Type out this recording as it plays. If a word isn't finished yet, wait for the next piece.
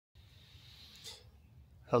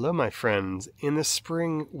Hello, my friends. In the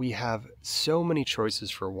spring, we have so many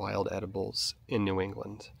choices for wild edibles in New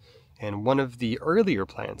England. And one of the earlier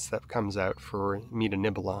plants that comes out for me to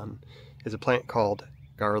nibble on is a plant called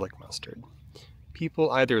garlic mustard. People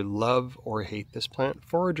either love or hate this plant.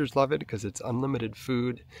 Foragers love it because it's unlimited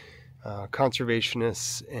food.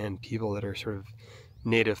 Conservationists and people that are sort of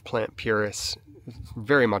native plant purists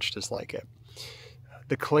very much dislike it.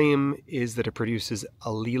 The claim is that it produces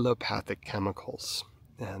allelopathic chemicals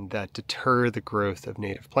and that deter the growth of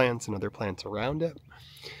native plants and other plants around it.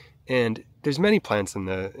 And there's many plants in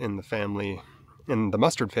the family, in the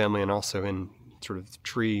mustard family, and also in sort of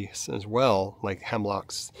trees as well, like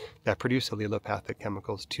hemlocks, that produce allelopathic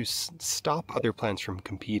chemicals to stop other plants from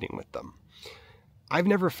competing with them. I've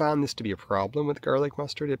never found this to be a problem with garlic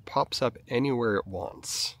mustard. It pops up anywhere it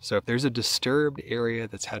wants. So if there's a disturbed area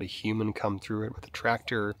that's had a human come through it with a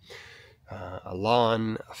tractor, a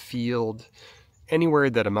lawn, a field, anywhere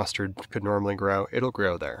that a mustard could normally grow, it'll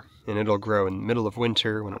grow there. And it'll grow in the middle of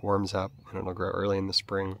winter when it warms up, and it'll grow early in the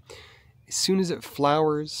spring. As soon as it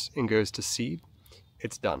flowers and goes to seed,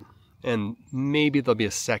 it's done. And maybe there'll be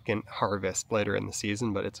a second harvest later in the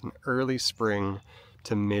season, but it's an early spring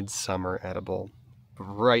to midsummer edible,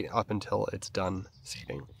 right up until it's done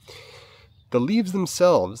seeding. The leaves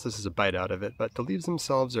themselves, this is a bite out of it, but the leaves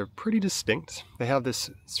themselves are pretty distinct. They have this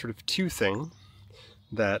sort of toothing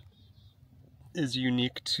that is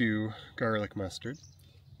unique to garlic mustard.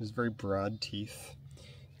 It has very broad teeth.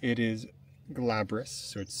 It is glabrous,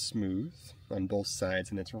 so it's smooth on both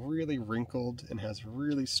sides, and it's really wrinkled and has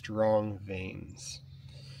really strong veins.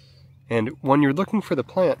 And when you're looking for the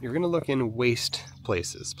plant, you're going to look in waste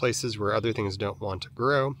places, places where other things don't want to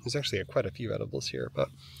grow. There's actually quite a few edibles here, but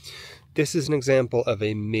this is an example of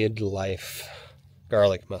a midlife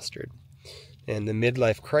garlic mustard. And the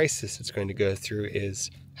midlife crisis it's going to go through is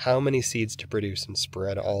how many seeds to produce and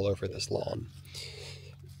spread all over this lawn.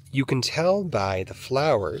 You can tell by the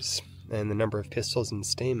flowers and the number of pistils and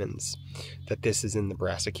stamens that this is in the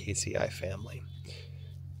Brassicaceae family.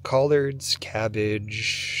 Collards,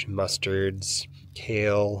 cabbage, mustards,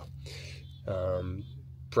 kale,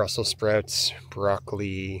 Brussels sprouts,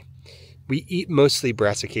 broccoli. We eat mostly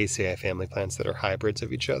Brassicaceae family plants that are hybrids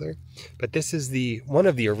of each other, but this is one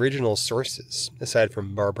of the original sources, aside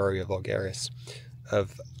from Barbaria vulgaris,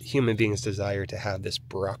 of human beings' desire to have this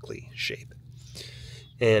broccoli shape.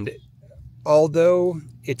 And although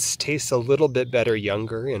it tastes a little bit better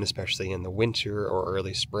younger, and especially in the winter or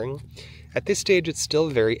early spring, at this stage it's still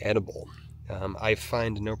very edible. I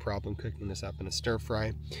find no problem cooking this up in a stir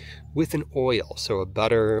fry with an oil. So a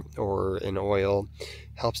butter or an oil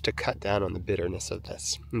helps to cut down on the bitterness of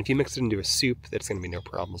this. And if you mix it into a soup, that's going to be no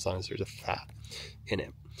problem as long as there's a fat in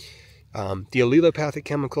it. The allelopathic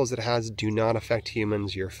chemicals it has do not affect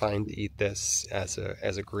humans. You're fine to eat this as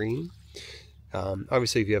a green.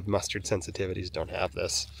 Obviously, if you have mustard sensitivities, don't have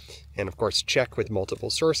this. And of course, check with multiple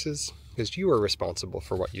sources, because you are responsible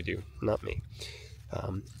for what you do, not me.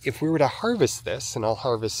 If we were to harvest this, and I'll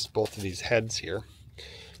harvest both of these heads here,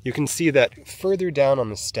 you can see that further down on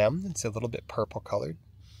the stem, it's a little bit purple colored.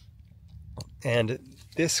 And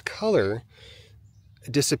this color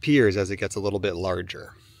disappears as it gets a little bit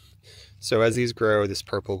larger. So as these grow, this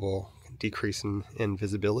purple will decrease in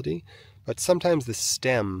visibility, but sometimes the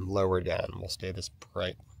stem lower down will stay this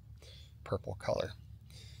bright purple color.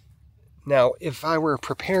 Now, if I were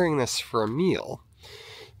preparing this for a meal,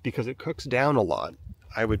 because it cooks down a lot,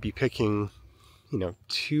 I would be picking,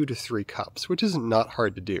 2 to 3 cups, which isn't not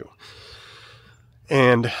hard to do.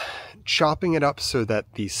 And chopping it up so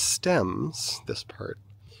that the stems, this part,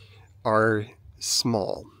 are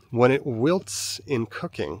small. When it wilts in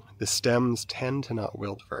cooking, the stems tend to not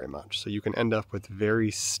wilt very much. So you can end up with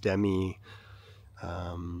very stemmy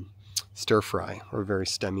stir fry or very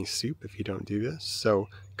stemmy soup if you don't do this. So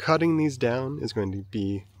cutting these down is going to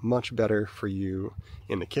be much better for you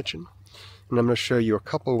in the kitchen. And I'm going to show you a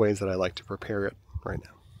couple ways that I like to prepare it right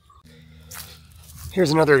now.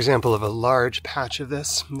 Here's another example of a large patch of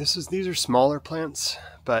this. These are smaller plants,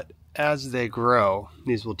 but as they grow,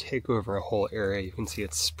 these will take over a whole area. You can see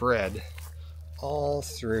it spread all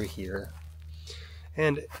through here.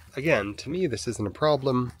 And again, to me, this isn't a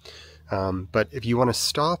problem. But if you want to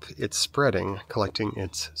stop its spreading, collecting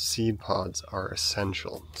its seed pods are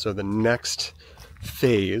essential. So the next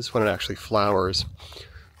phase, when it actually flowers,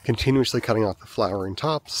 continuously cutting off the flowering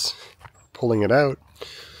tops, pulling it out,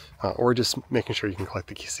 or just making sure you can collect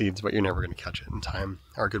the seeds, but you're never going to catch it in time,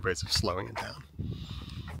 are good ways of slowing it down.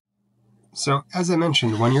 So as I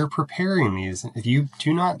mentioned, when you're preparing these, if you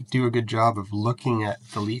do not do a good job of looking at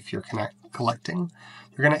the leaf you're collecting,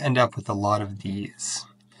 you're going to end up with a lot of these.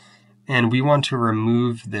 And we want to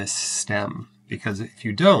remove this stem, because if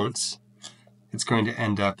you don't, it's going to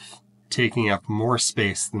end up taking up more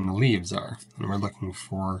space than the leaves are. And we're looking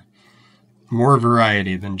for more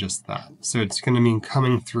variety than just that. So it's going to mean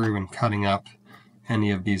coming through and cutting up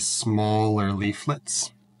any of these smaller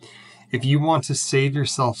leaflets. If you want to save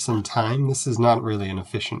yourself some time, this is not really an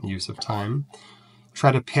efficient use of time.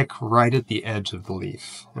 Try to pick right at the edge of the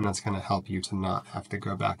leaf, and that's going to help you to not have to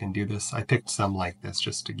go back and do this. I picked some like this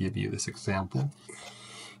just to give you this example.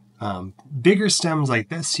 Bigger stems like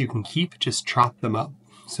this you can keep, just chop them up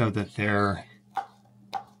so that they're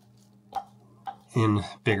in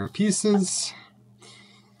bigger pieces.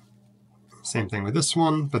 Same thing with this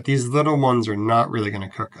one, but these little ones are not really going to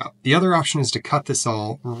cook up. The other option is to cut this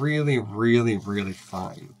all really, really, really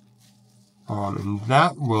fine. And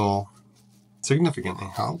that will significantly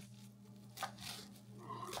help.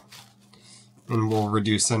 And will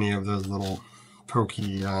reduce any of those little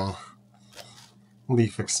pokey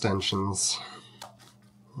leaf extensions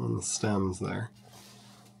on the stems there.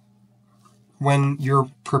 When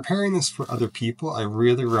you're preparing this for other people, I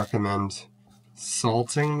really recommend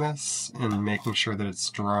salting this and making sure that it's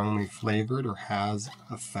strongly flavored or has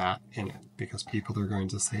a fat in it, because people are going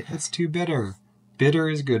to say, it's too bitter. Bitter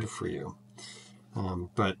is good for you.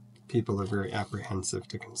 But people are very apprehensive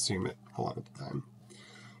to consume it a lot of the time.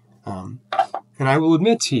 And I will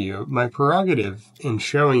admit to you, my prerogative in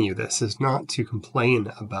showing you this is not to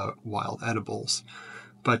complain about wild edibles,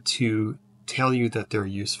 but to tell you that they're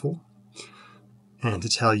useful and to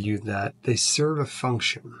tell you that they serve a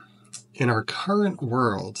function. In our current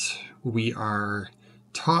world, we are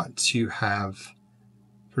taught to have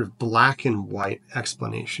sort of black and white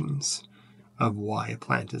explanations of why a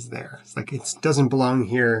plant is there. It's like, it doesn't belong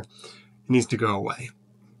here, it needs to go away.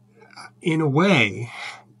 In a way,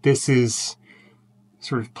 this is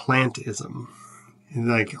sort of plantism.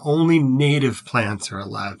 Like, only native plants are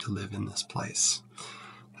allowed to live in this place.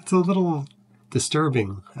 That's a little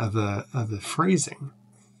disturbing of a phrasing.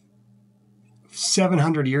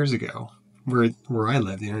 700 years ago, where I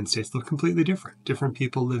live, the United States, looked completely different. Different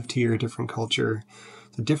people lived here, different culture.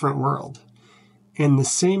 It's a different world. In the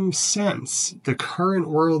same sense, the current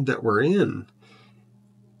world that we're in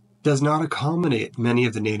does not accommodate many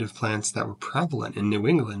of the native plants that were prevalent in New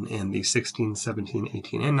England in the 16, 17,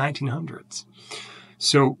 18, and 1900s.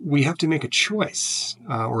 So we have to make a choice,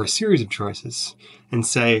 or a series of choices, and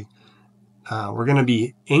say, we're going to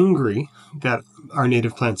be angry that our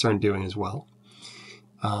native plants aren't doing as well.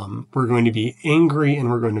 We're going to be angry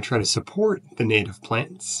and we're going to try to support the native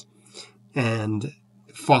plants and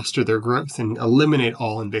foster their growth and eliminate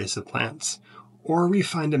all invasive plants. Or we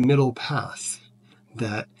find a middle path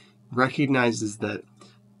that recognizes that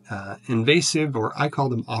invasive, or I call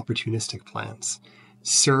them opportunistic plants,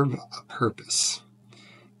 serve a purpose.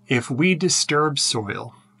 If we disturb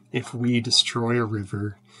soil, if we destroy a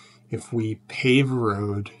river, if we pave a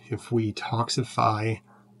road, if we toxify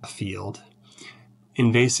a field,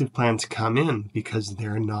 invasive plants come in because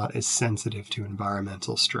they're not as sensitive to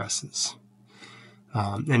environmental stresses.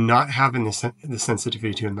 And not having the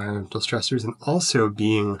sensitivity to environmental stressors, and also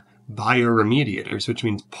being bioremediators, which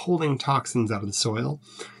means pulling toxins out of the soil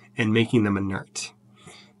and making them inert.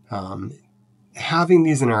 Having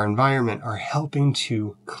these in our environment are helping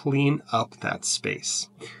to clean up that space,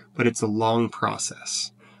 but it's a long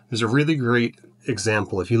process. There's a really great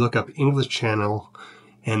example. If you look up English Channel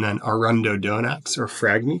and then Arundodonax or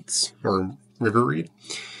Phragmites or river reed,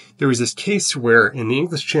 there was this case where in the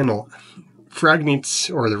English Channel,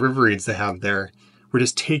 Phragmites, or the river reeds they have there, were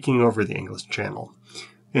just taking over the English Channel.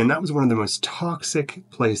 And that was one of the most toxic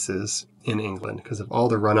places in England because of all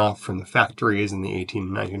the runoff from the factories in the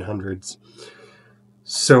 1800s and 1900s.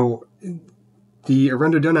 So the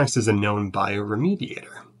Arundodonax is a known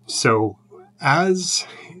bioremediator. So as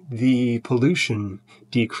the pollution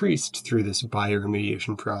decreased through this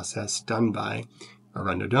bioremediation process done by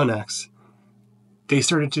Arundodonax, they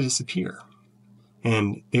started to disappear.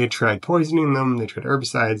 And they had tried poisoning them, they tried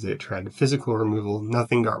herbicides, they had tried physical removal,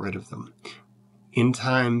 nothing got rid of them. In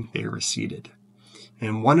time, they receded.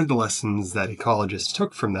 And one of the lessons that ecologists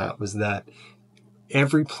took from that was that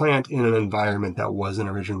every plant in an environment that wasn't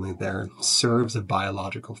originally there serves a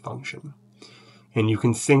biological function. And you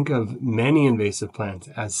can think of many invasive plants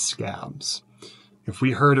as scabs. If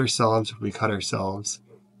we hurt ourselves, if we cut ourselves,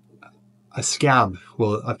 a scab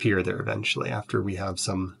will appear there eventually after we have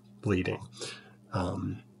some bleeding.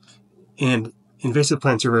 And invasive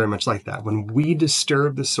plants are very much like that. When we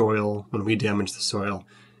disturb the soil, when we damage the soil,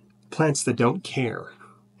 plants that don't care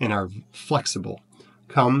and are flexible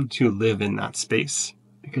come to live in that space,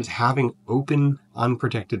 because having open,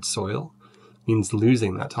 unprotected soil means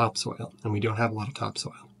losing that topsoil, and we don't have a lot of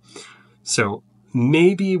topsoil. So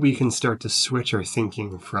maybe we can start to switch our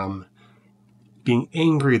thinking from being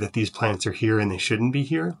angry that these plants are here and they shouldn't be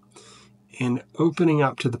here, and opening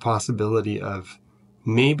up to the possibility of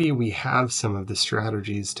maybe we have some of the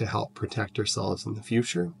strategies to help protect ourselves in the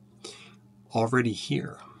future already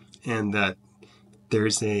here, and that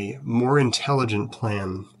there's a more intelligent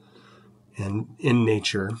plan in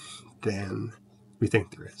nature than we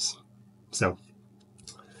think there is. So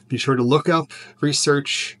be sure to look up,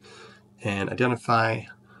 research, and identify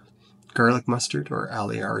garlic mustard, or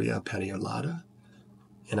Alliaria petiolata.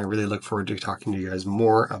 And I really look forward to talking to you guys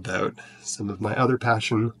more about some of my other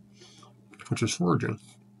passion, which is foraging.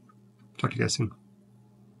 Talk to you guys soon.